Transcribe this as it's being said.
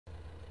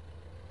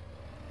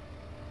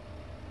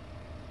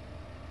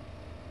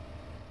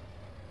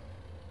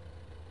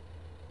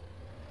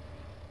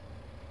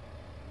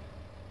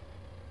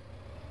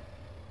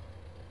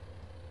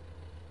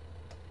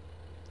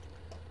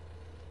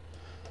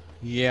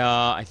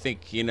Yeah, I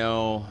think, you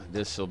know,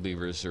 this will be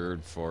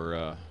reserved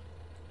for,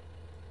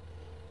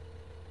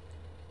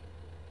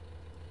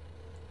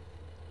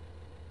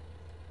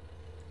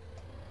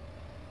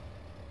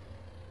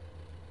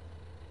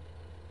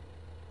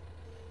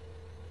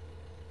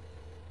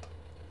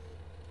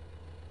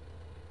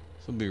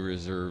 this will be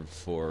reserved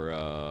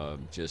for,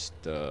 just,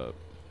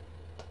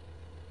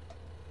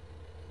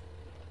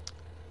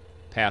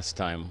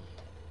 pastime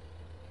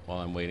while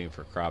I'm waiting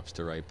for crops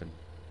to ripen.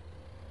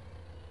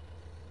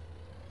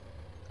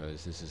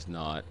 Because this is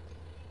not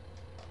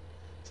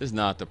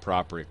the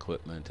proper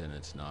equipment, and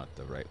it's not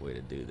the right way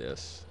to do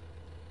this.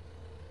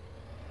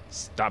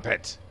 Stop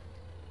it!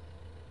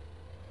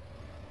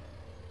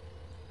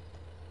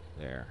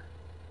 There.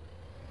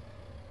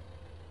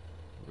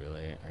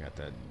 Really? I got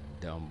that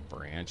dumb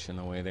branch in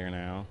the way there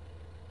now.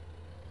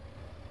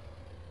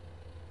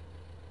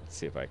 Let's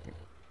see if I can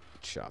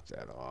chop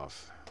that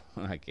off.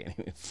 I can't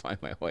even find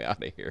my way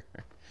out of here.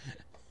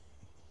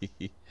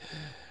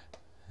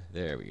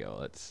 There we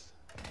go.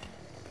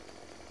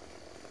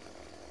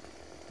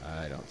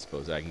 I don't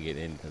suppose I can get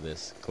into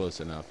this close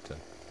enough to...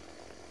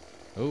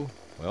 Oh,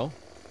 well.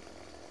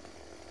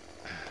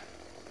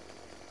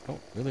 I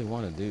don't really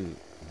want to do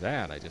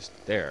that.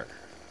 There.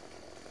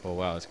 Oh,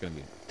 wow, it's going to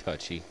be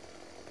touchy.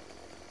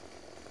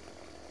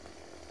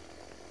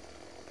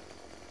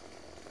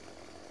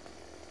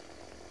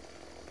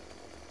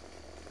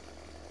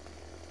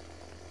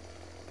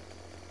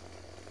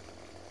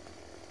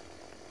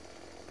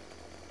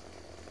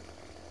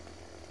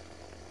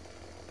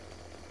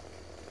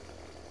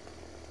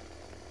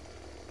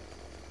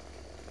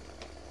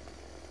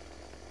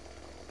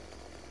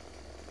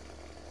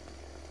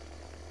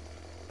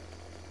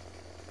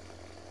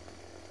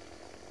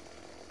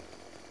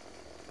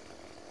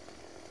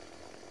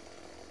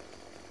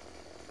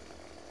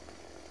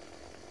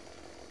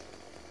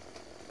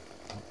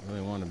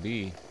 Really want to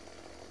be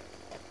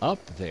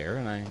up there,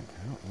 and I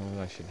don't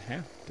know if I should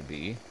have to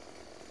be.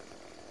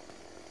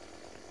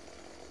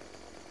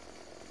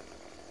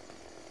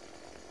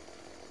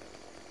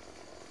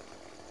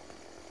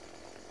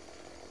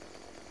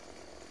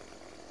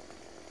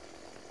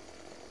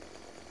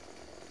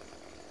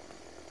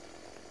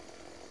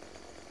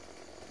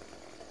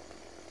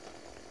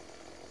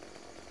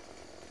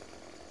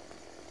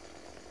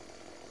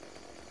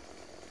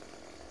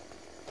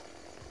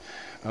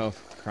 Oh,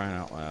 for crying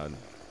out loud.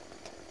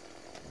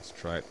 Let's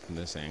try it from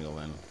this angle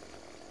then.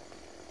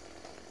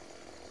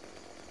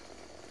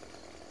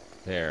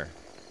 There.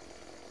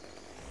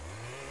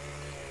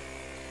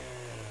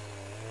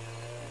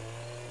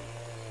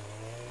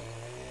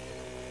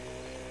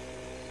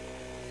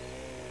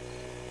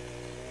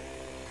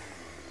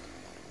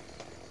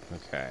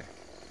 Okay.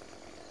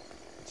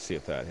 Let's see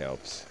if that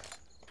helps.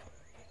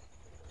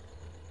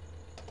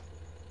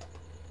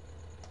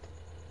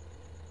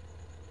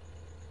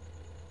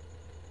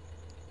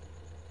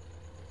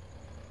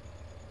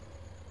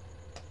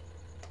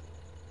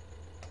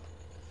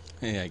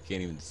 Hey, I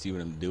can't even see what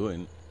I'm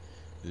doing.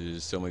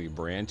 There's so many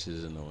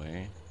branches in the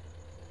way.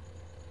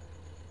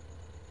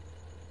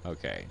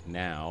 Okay,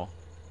 now.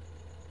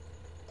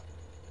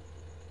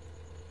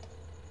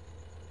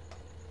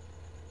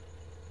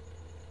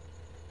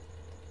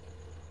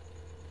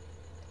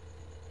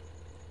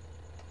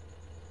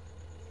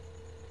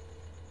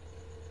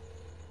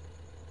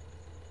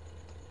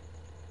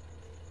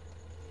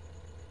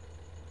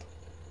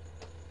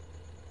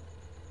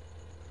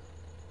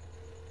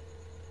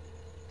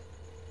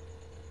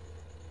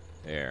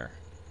 There.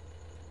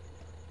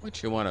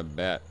 What you want to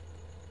bet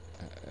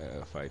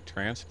if I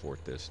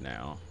transport this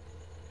now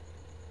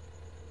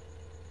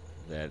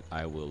that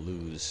I will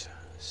lose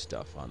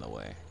stuff on the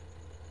way?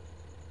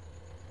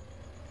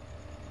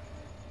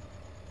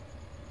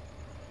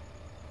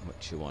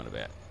 What you want to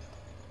bet?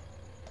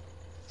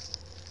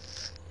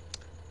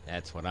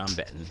 That's what I'm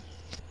betting.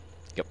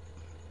 Yep.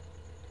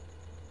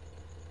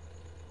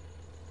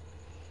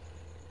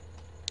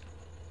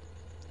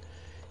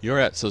 You're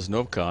at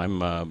Sosnovka.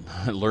 I'm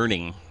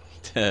learning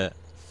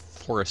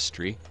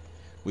forestry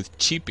with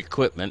cheap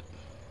equipment.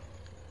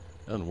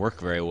 Doesn't work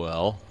very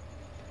well,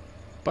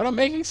 but I'm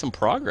making some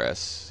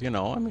progress. You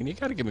know, I mean, you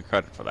got to give me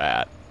credit for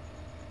that.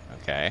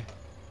 Okay.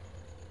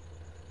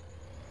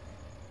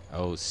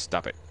 Oh,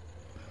 stop it.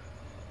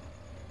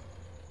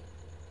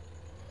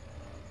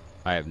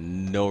 I have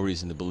no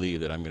reason to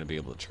believe that I'm going to be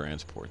able to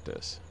transport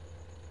this,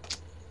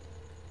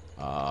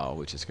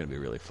 which is going to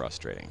be really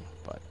frustrating.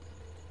 But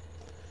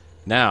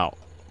now,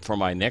 for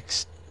my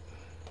next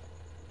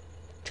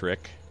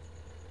trick,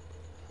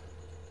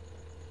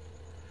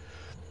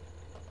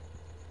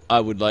 I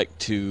would like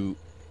to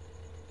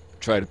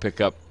try to pick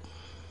up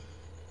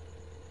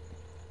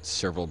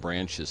several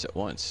branches at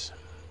once.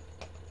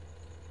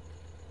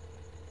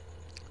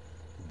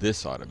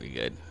 This ought to be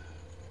good.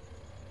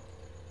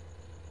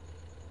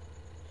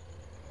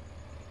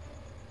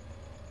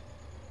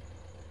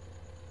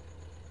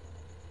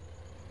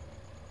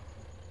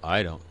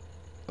 I don't.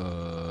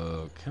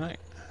 Can I?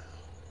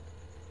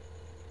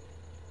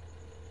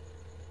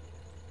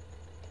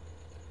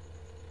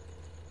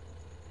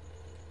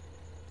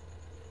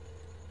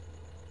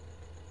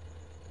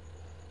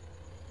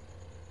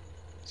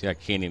 See, I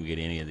can't even get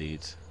any of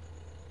these.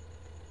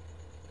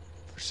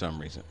 For some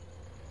reason.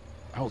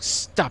 Oh,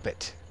 stop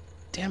it!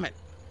 Damn it!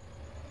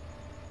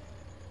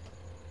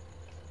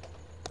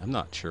 I'm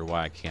not sure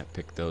why I can't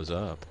pick those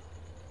up.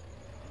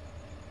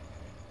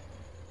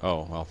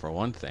 Oh, well, for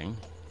one thing,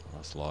 I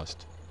just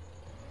lost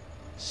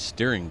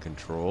steering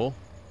control.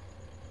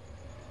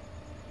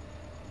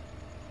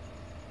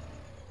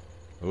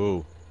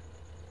 Ooh,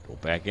 go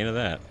back into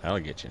that. That'll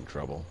get you in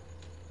trouble.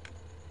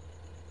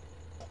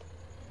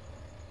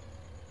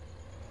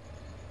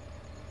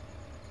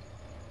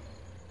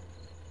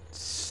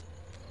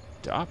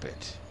 Stop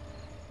it.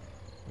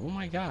 Oh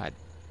my God.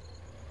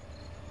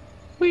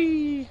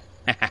 Whee!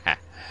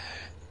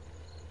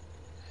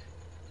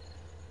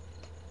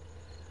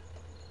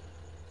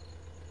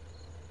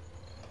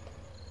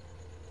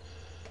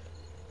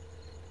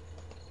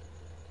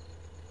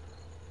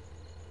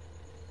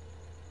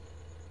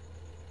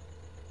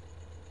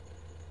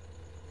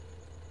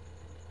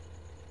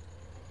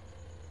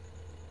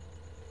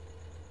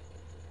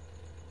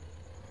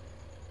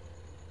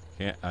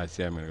 Can't, I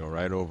see I'm going to go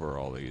right over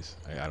all these.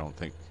 I don't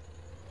think...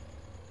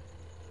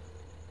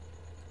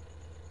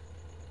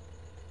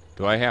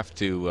 Do I have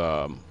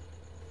to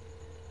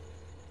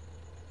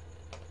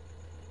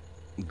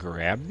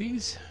grab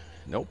these?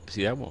 Nope.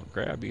 See, that won't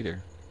grab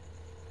either.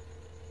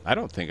 I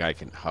don't think I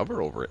can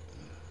hover over it.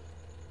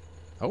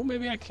 Oh,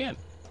 maybe I can.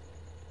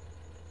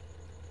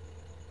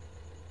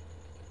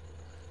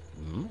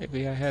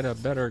 Maybe I had a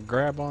better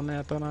grab on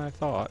that than I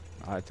thought.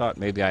 I thought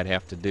maybe I'd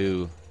have to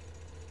do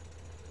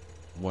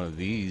one of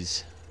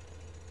these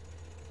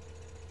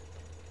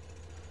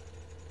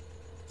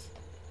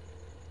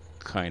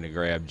kind of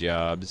grab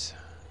jobs.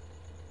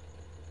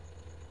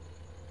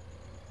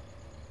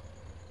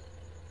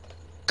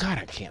 God,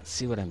 I can't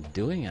see what I'm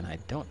doing, and I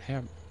don't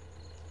have...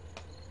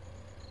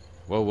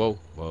 Whoa, whoa,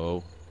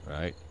 whoa.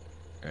 Right,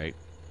 right,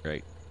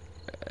 right,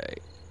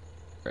 right,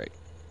 right.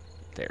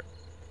 There.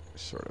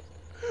 Sort of.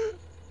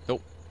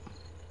 Nope.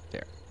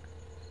 There.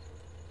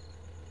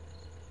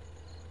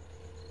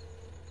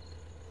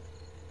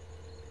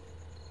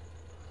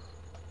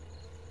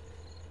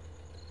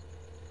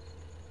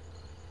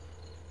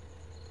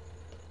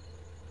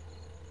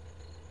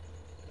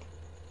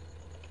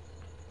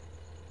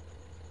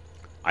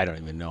 I don't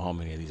even know how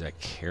many of these I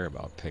care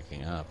about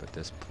picking up at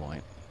this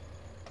point.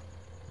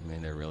 I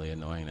mean, they're really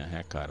annoying the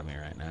heck out of me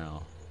right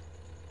now.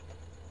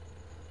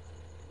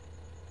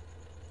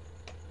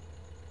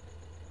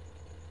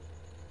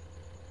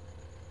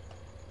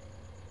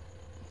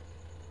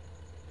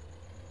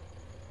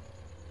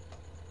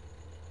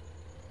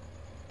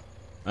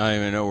 I don't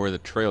even know where the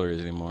trailer is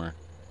anymore.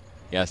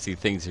 Yeah, see,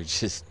 things are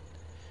just...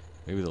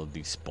 Maybe they'll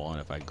despawn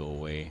if I go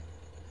away.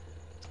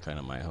 It's kind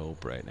of my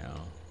hope right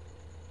now.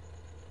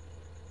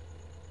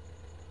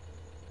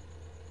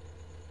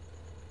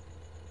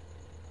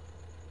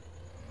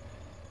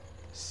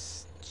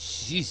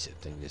 Jeez, that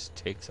thing just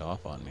takes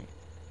off on me.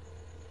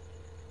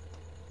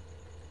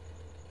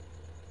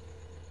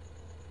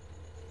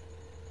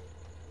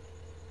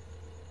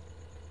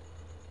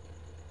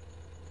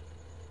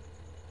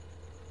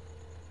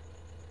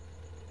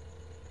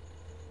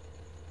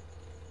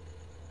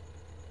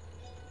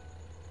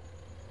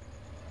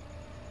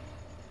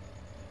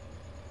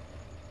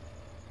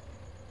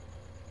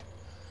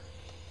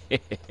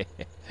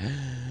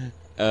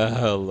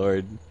 Oh,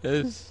 Lord.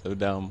 This is so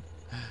dumb.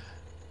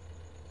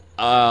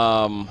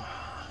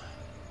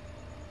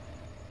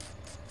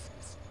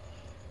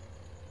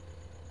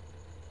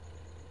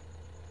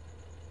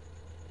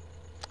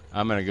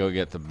 I'm gonna go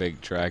get the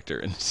big tractor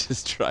and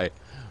just try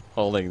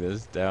holding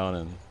this down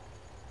and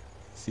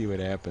see what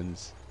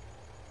happens.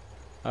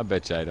 I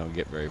bet you I don't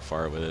get very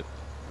far with it.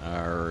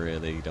 I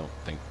really don't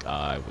think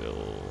I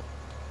will.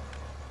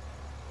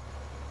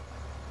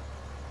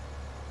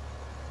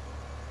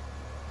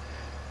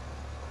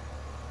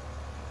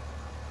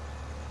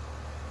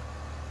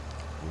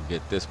 We'll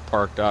get this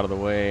parked out of the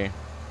way.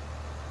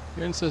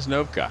 Here in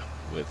Sosnovka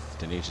with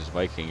Tenacious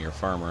Viking, your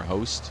farmer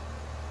host.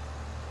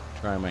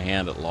 Trying my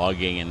hand at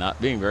logging and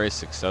not being very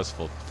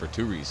successful for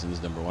two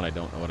reasons. Number one, I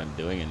don't know what I'm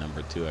doing, and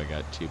number two, I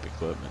got cheap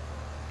equipment.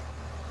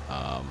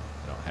 I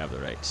don't have the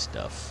right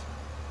stuff.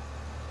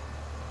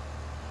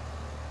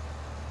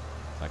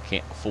 I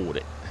can't afford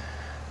it.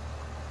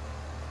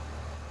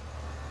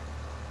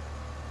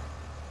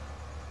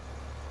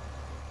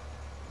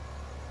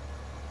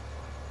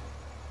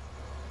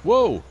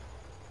 Whoa!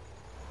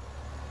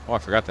 Oh, I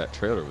forgot that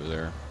trailer was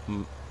there.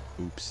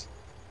 Oops.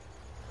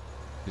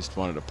 Just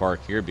wanted to park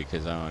here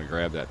because I want to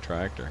grab that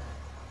tractor.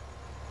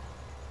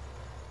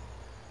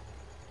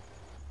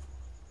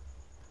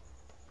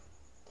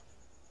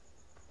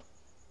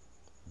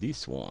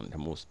 This one, the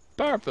most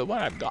powerful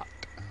one I've got.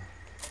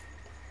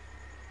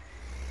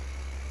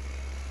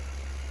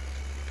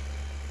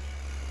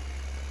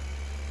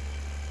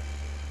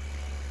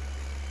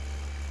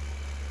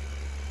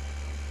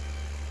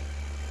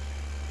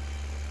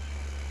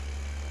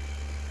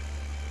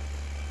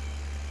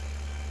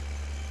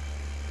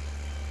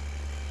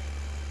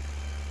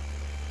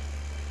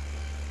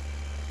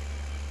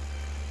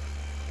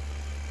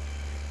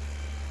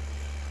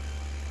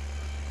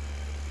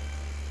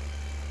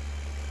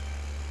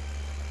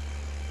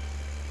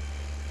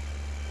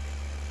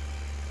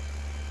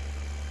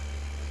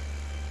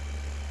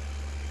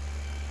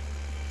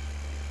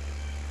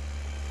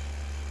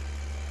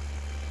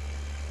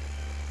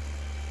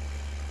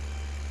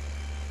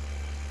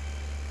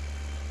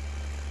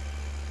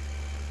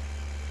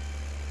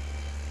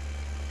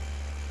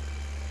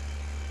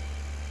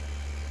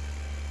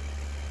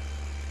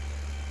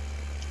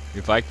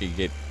 If I could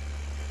get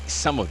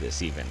some of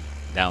this even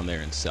down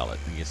there and sell it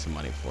and get some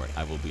money for it,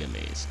 I will be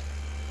amazed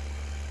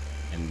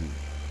and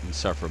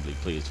insufferably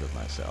pleased with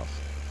myself.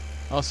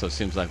 Also, it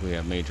seems like we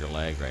have major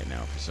lag right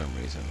now for some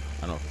reason.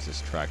 I don't know if it's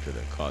this tractor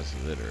that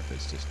causes it or if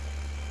it's just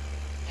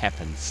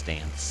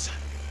happenstance.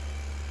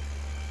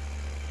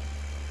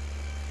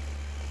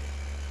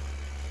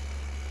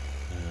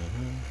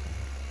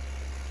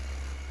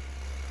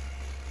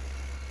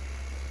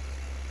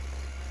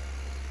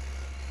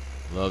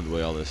 Love the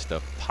way all this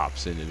stuff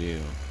pops into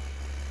view.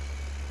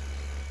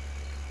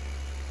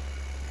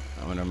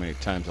 I wonder how many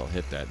times I'll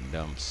hit that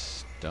dumb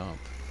stump.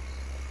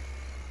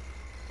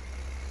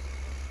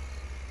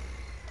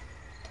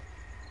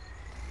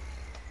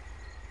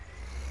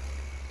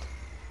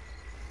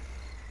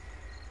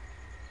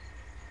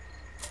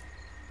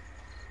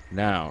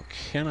 Now,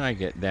 can I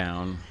get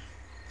down?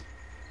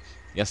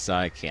 Yes,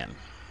 I can.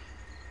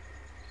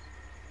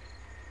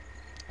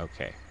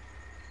 Okay.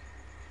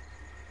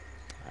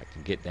 I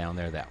can get down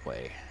there that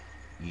way.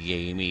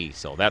 Yay me.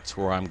 So that's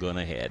where I'm going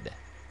to head.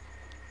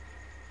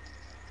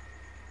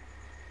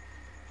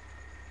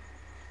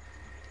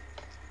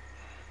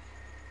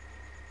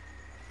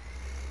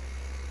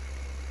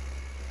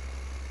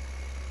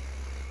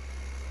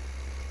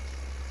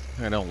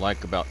 I don't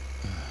like about...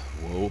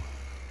 Whoa.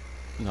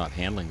 Not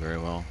handling very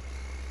well.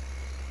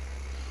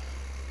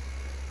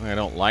 What I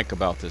don't like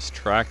about this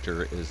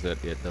tractor is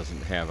that it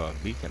doesn't have a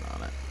beacon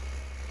on it.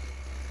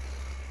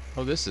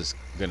 Oh, this is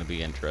going to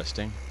be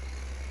interesting.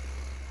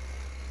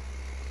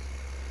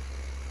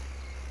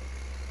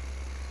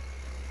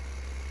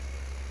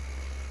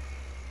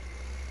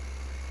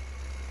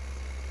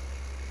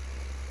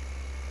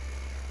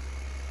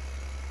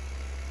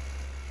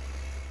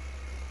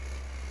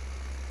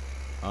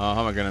 How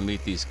am I going to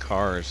meet these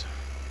cars?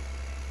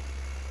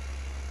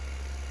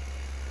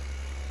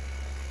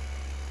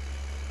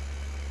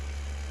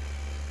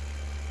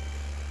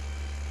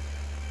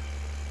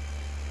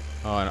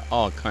 Oh, and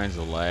all kinds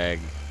of lag.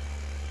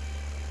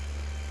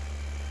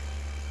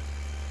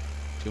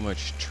 Too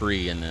much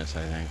tree in this,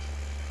 I think.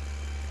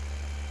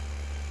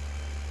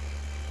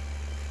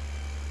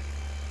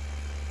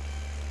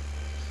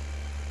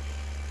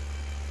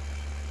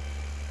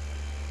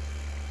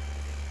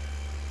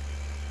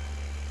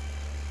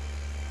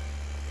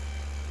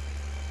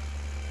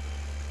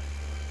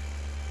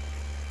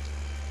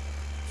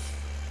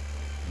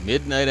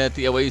 Midnight at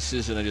the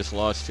Oasis, and I just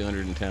lost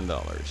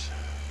 $210.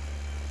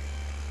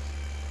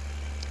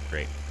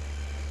 Great.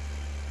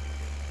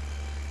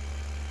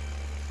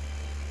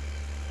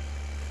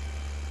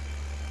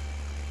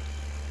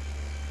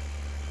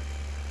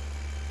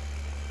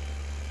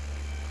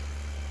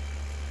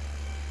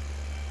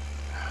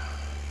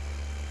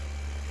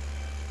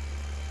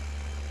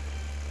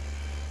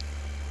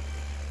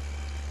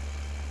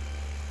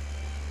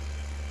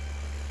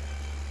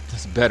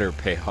 This better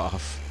pay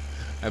off.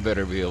 I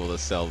better be able to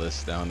sell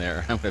this down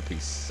there. I'm going to be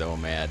so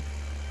mad.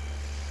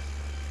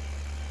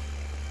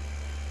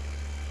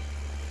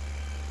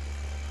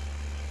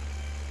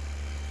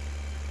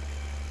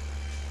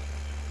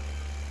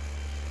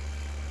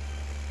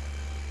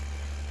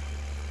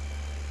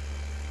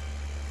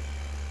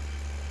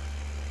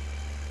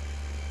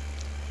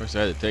 Of course,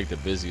 I had to take the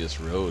busiest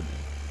road.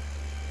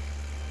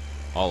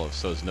 All of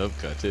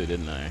Sosnovka, too,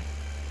 didn't I?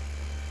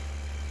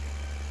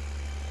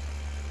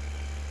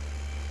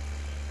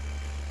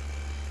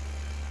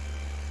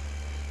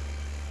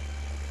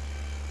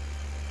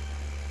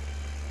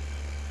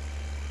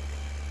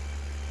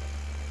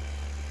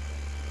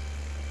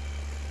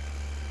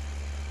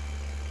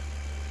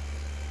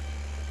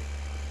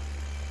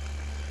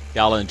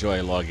 Yeah, I'll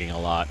enjoy logging a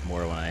lot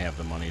more when I have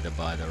the money to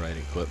buy the right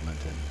equipment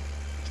and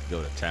to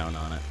go to town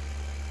on it.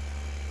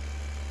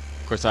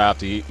 Of course, I have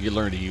to. You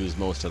learn to use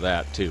most of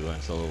that too, and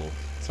it's a little.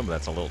 Some of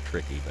that's a little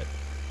tricky, but.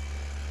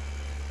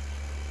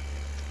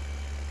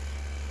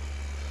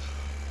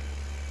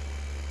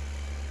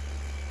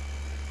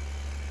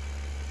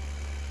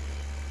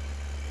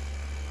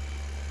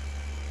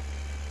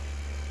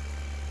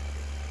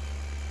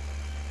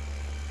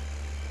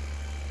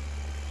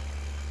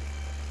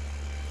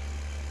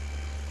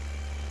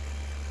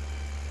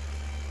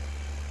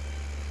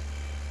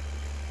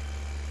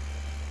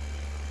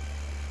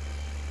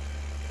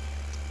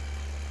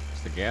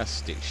 The gas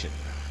station.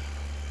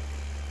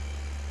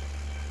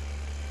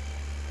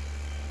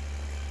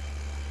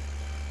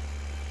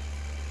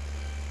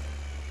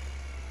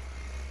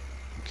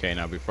 Okay,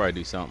 now before I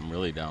do something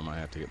really dumb, I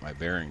have to get my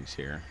bearings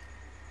here.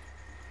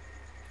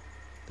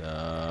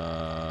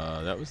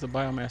 That was the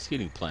biomass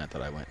heating plant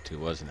that I went to,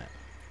 wasn't it?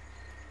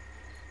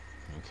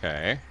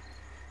 Okay.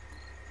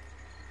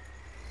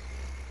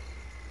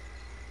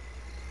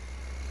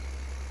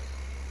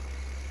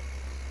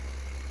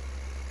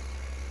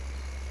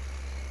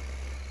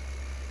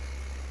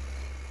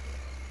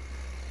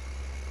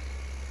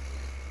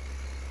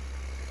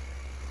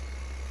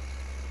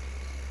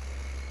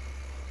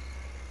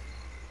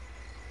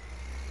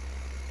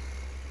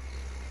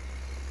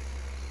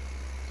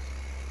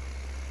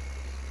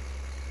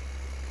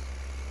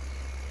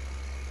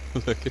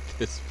 Look at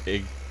this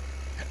pig.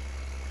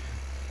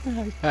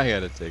 I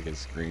gotta take a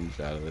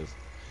screenshot of this.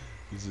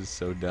 This is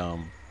so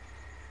dumb.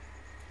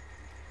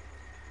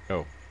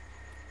 Oh.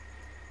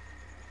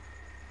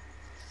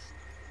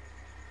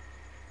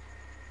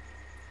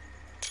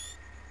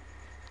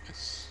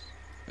 It's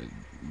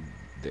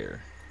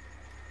there.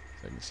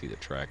 So I can see the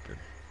tractor.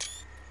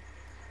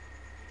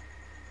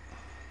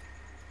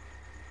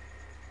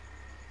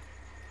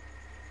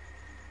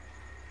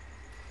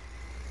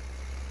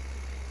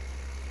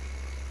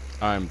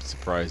 I'm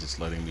surprised it's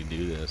letting me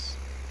do this.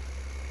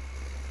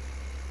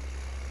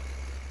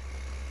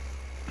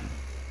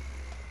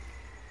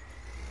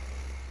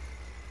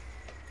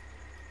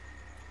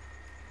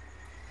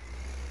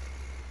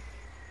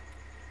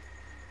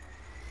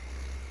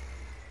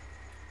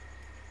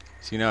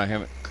 See, now I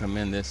haven't come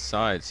in this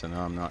side, so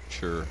now I'm not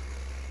sure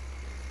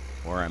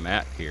where I'm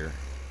at here.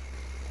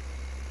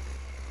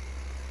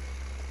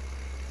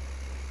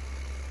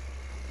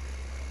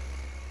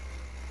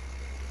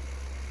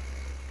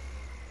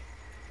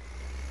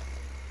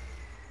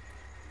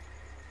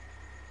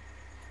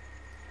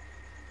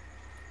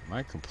 Am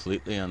I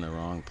completely on the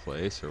wrong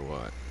place or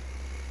what?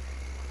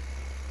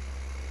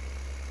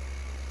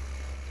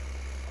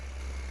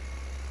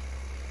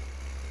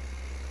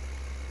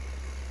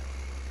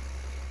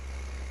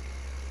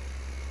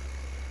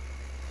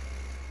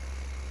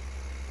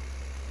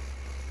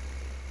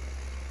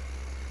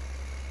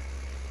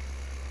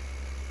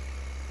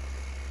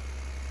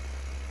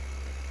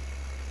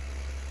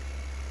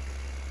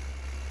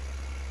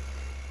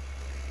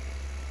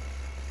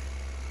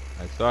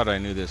 I thought I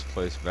knew this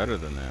place better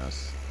than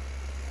this.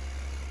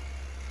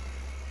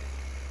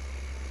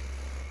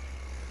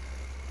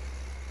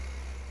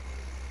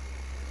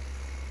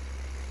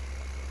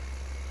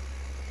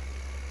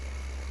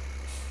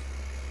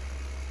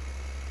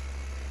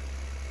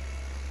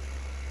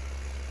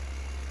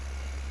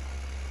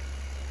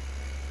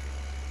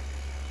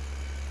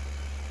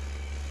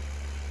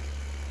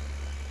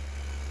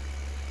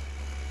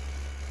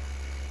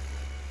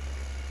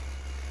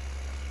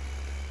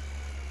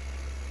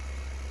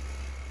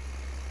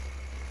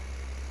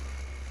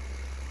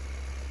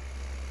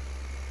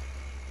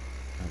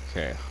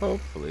 Okay,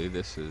 hopefully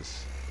this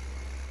is...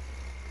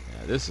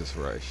 Yeah, this is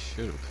where I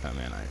should have come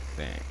in, I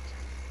think.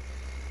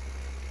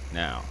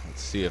 Now,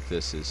 let's see if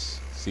this is...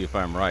 See if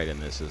I'm right and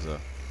this is a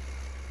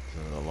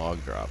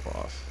log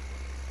drop-off.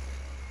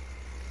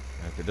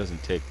 If it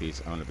doesn't take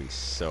these, I'm going to be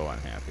so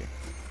unhappy.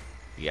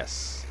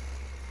 Yes.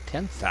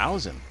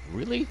 10,000?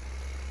 Really?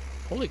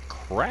 Holy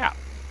crap.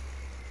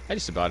 I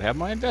just about have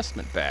my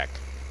investment back.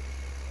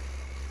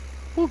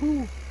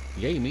 Woohoo!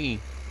 Yay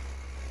me.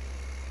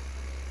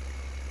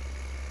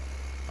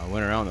 I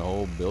went around the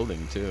whole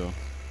building too.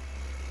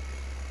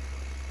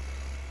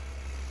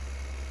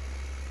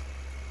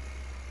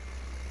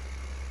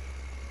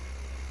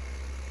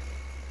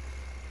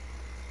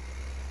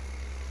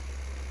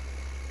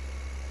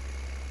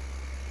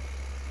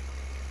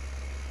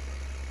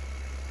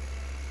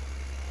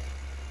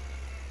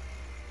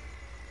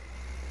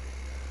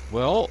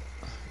 Well,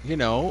 you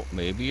know,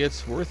 maybe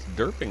it's worth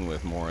derping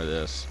with more of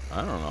this.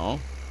 I don't know.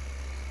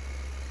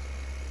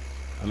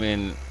 I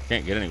mean, I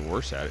can't get any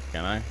worse at it,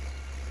 can I?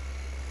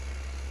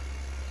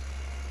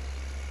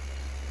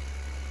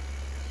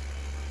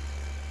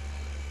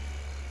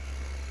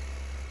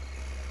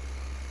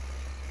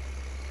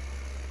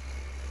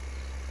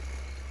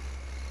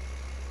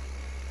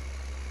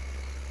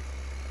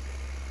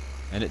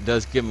 And it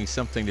does give me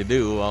something to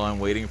do while I'm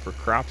waiting for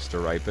crops to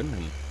ripen.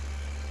 And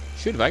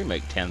shoot, if I can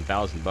make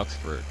 10,000 bucks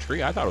for a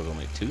tree, I thought it was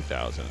only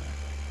 2,000.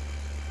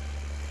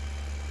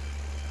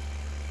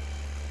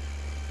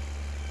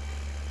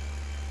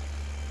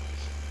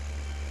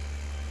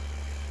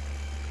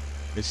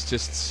 It's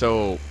just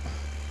so,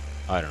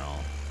 I don't know,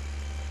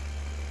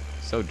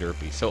 so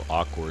derpy, so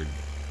awkward.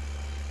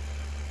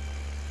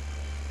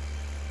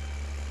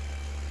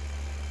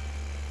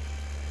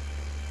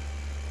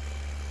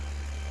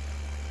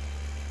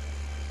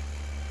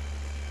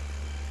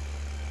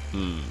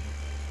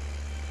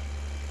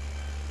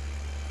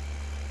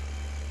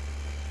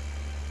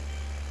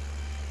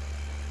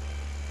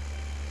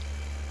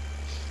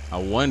 I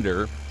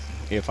wonder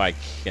if I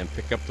can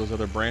pick up those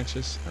other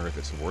branches, or if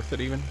it's worth it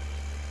even.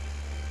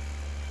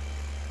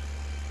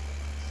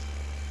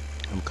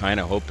 I'm kind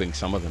of hoping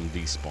some of them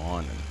despawn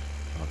and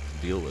I'll have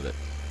to deal with it.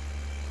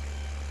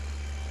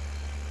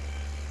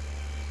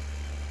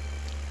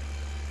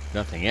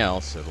 Nothing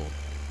else, it'll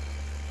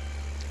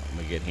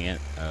let me get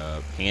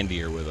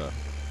handier with a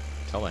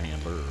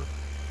telehandler.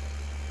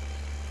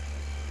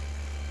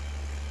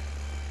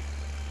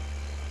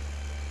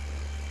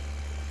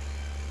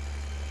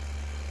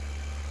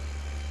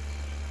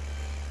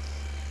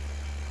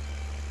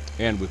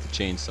 And with the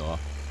chainsaw.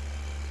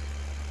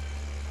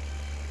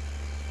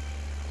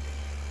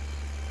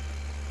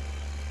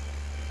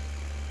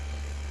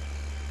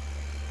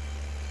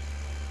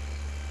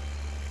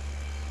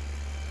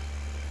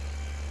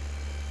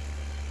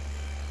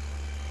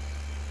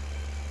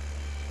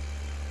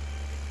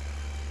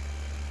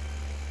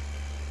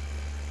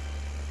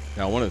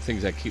 Now, one of the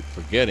things I keep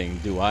forgetting,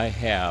 do I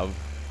have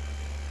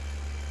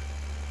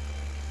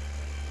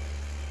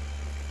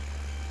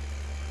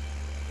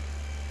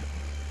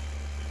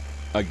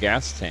a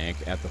gas tank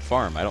at the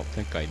farm. I don't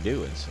think I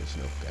do in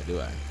Sosnovka, do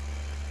I?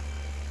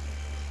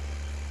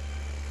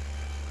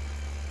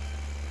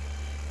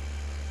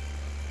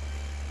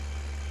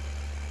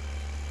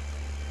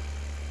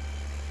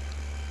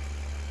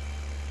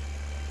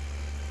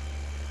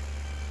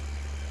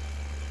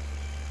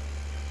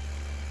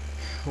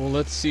 Well,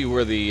 let's see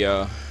where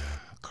the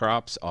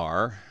crops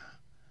are.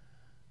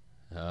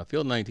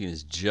 Field 19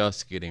 is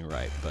just getting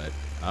ripe, but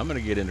I'm going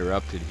to get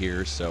interrupted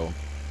here, so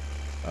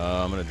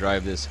I'm going to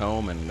drive this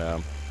home,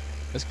 and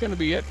that's going to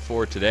be it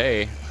for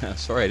today.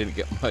 Sorry I didn't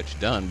get much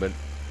done, but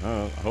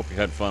I hope you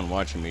had fun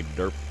watching me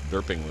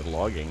derping with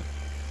logging.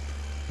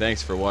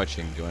 Thanks for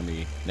watching. Join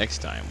me next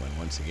time when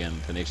once again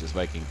Tenacious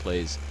Viking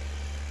plays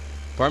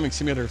Farming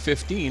Simulator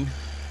 15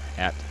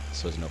 at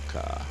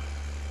Sosnovka.